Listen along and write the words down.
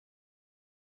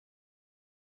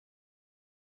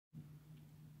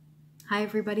Hi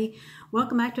everybody,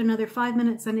 welcome back to another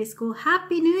 5-Minute Sunday School.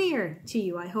 Happy New Year to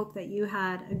you. I hope that you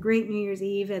had a great New Year's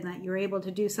Eve and that you're able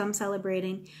to do some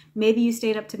celebrating. Maybe you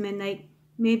stayed up to midnight,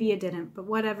 maybe you didn't, but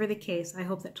whatever the case, I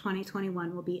hope that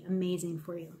 2021 will be amazing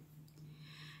for you.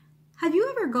 Have you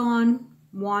ever gone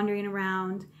wandering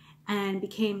around and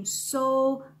became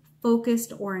so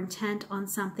focused or intent on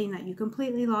something that you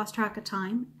completely lost track of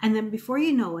time, and then before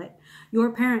you know it,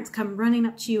 your parents come running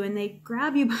up to you and they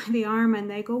grab you by the arm and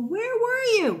they go, "Where were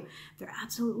you?" They're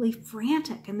absolutely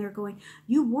frantic and they're going,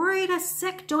 "You worried us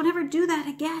sick, don't ever do that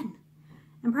again."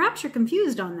 And perhaps you're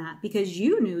confused on that because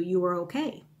you knew you were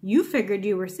okay. You figured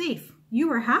you were safe. You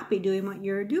were happy doing what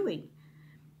you were doing.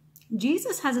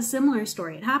 Jesus has a similar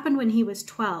story. It happened when he was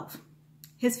 12.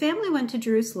 His family went to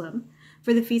Jerusalem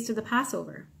for the Feast of the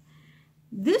Passover.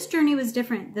 This journey was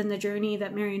different than the journey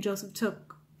that Mary and Joseph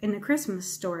took in the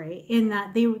Christmas story, in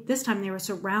that this time they were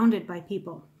surrounded by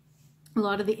people. A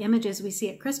lot of the images we see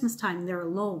at Christmas time, they're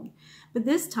alone. But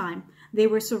this time, they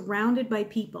were surrounded by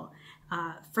people,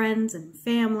 friends and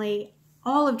family.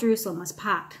 All of Jerusalem was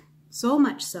packed, so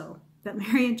much so that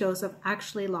Mary and Joseph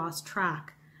actually lost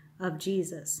track of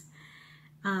Jesus.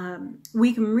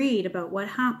 We can read about what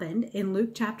happened in Luke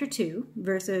chapter 2,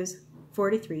 verses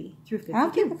 43 through 52.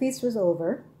 After the feast was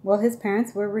over, while his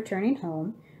parents were returning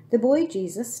home, the boy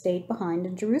Jesus stayed behind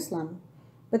in Jerusalem,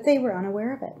 but they were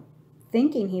unaware of it.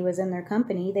 Thinking he was in their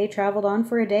company, they traveled on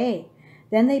for a day.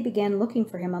 Then they began looking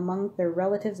for him among their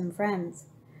relatives and friends.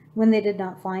 When they did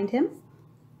not find him,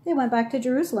 they went back to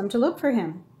Jerusalem to look for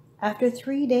him. After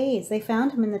 3 days, they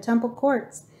found him in the temple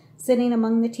courts, sitting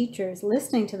among the teachers,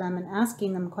 listening to them and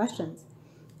asking them questions.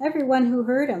 Everyone who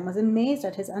heard him was amazed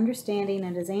at his understanding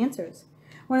and his answers.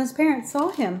 When his parents saw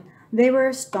him, they were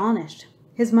astonished.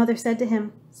 His mother said to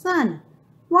him, "Son,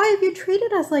 why have you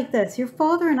treated us like this? Your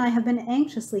father and I have been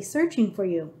anxiously searching for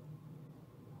you."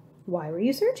 "Why were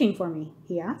you searching for me?"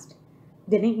 he asked.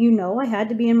 "Didn't you know I had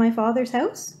to be in my father's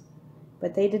house?"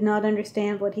 But they did not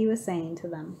understand what he was saying to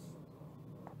them.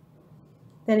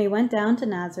 Then he went down to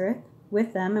Nazareth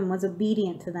with them and was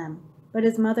obedient to them. But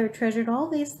his mother treasured all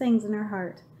these things in her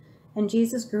heart. And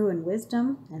Jesus grew in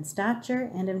wisdom and stature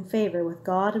and in favor with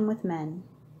God and with men.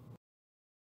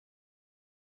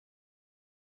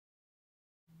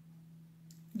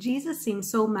 Jesus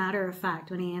seems so matter-of-fact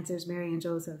when he answers Mary and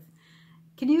Joseph.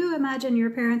 Can you imagine your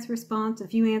parents' response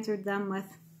if you answered them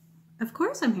with, "Of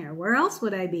course I'm here. Where else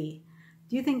would I be?"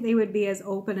 Do you think they would be as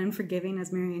open and forgiving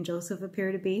as Mary and Joseph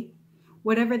appear to be?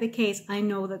 Whatever the case, I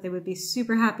know that they would be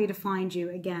super happy to find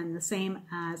you again, the same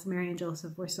as Mary and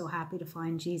Joseph were so happy to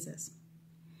find Jesus.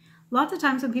 Lots of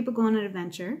times when people go on an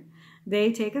adventure,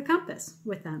 they take a compass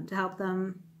with them to help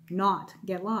them not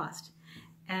get lost.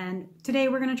 And today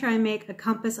we're going to try and make a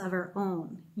compass of our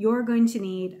own. You're going to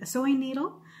need a sewing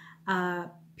needle, a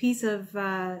piece of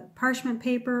parchment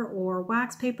paper or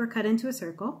wax paper cut into a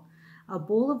circle, a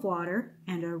bowl of water,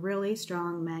 and a really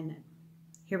strong magnet.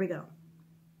 Here we go.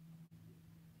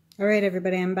 All right,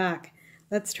 everybody, I'm back.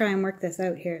 Let's try and work this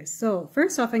out here. So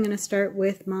first off, I'm going to start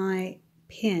with my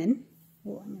pin.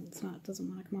 Oh, it doesn't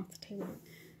want to come off the table.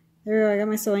 There we go, I got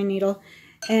my sewing needle.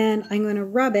 And I'm going to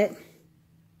rub it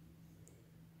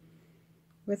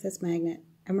with this magnet.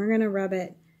 And we're going to rub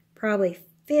it probably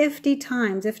 50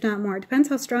 times, if not more. It depends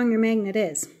how strong your magnet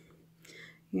is.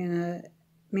 You're going to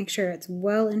make sure it's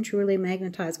well and truly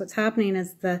magnetized. What's happening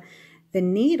is the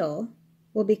needle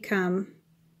will become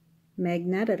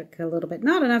magnetic a little bit.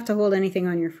 Not enough to hold anything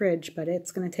on your fridge, but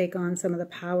it's going to take on some of the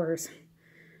powers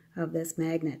of this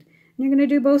magnet. And you're going to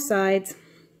do both sides,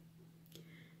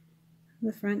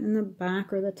 the front and the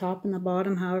back, or the top and the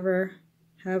bottom, however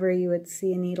you would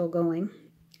see a needle going.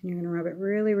 And you're going to rub it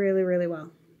really, really, really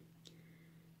well.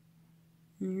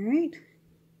 All right.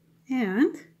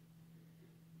 And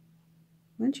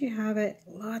once you have it,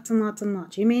 lots and lots and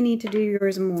lots. You may need to do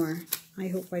yours more. I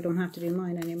hope I don't have to do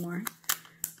mine anymore.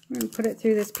 I'm going to put it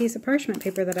through this piece of parchment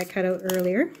paper that I cut out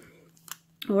earlier.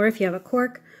 Or if you have a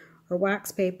cork or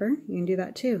wax paper, you can do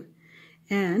that too.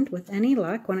 And with any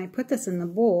luck, when I put this in the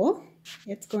bowl,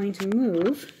 it's going to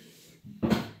move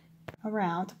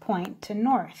around to point to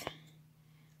north.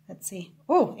 Let's see.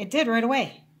 Oh, it did right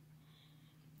away.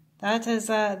 That is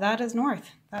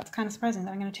north. That's kind of surprising.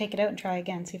 I'm going to take it out and try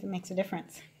again, see if it makes a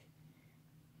difference.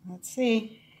 Let's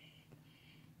see.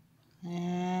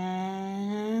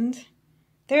 And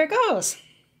there it goes.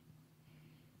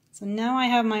 So now I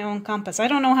have my own compass. I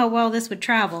don't know how well this would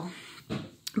travel,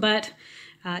 but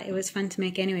it was fun to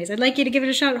make anyways. I'd like you to give it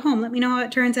a shot at home. Let me know how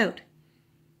it turns out.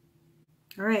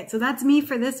 All right, so that's me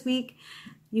for this week.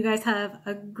 You guys have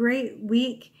a great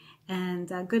week,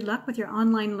 and good luck with your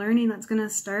online learning that's going to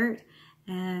start.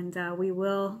 and we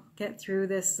will get through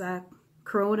this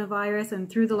coronavirus and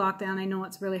through the lockdown. I know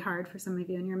it's really hard for some of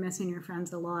you and you're missing your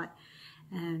friends a lot.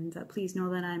 And please know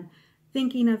that I'm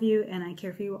thinking of you and I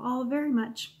care for you all very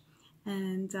much.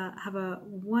 And have a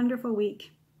wonderful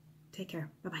week. Take care.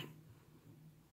 Bye-bye.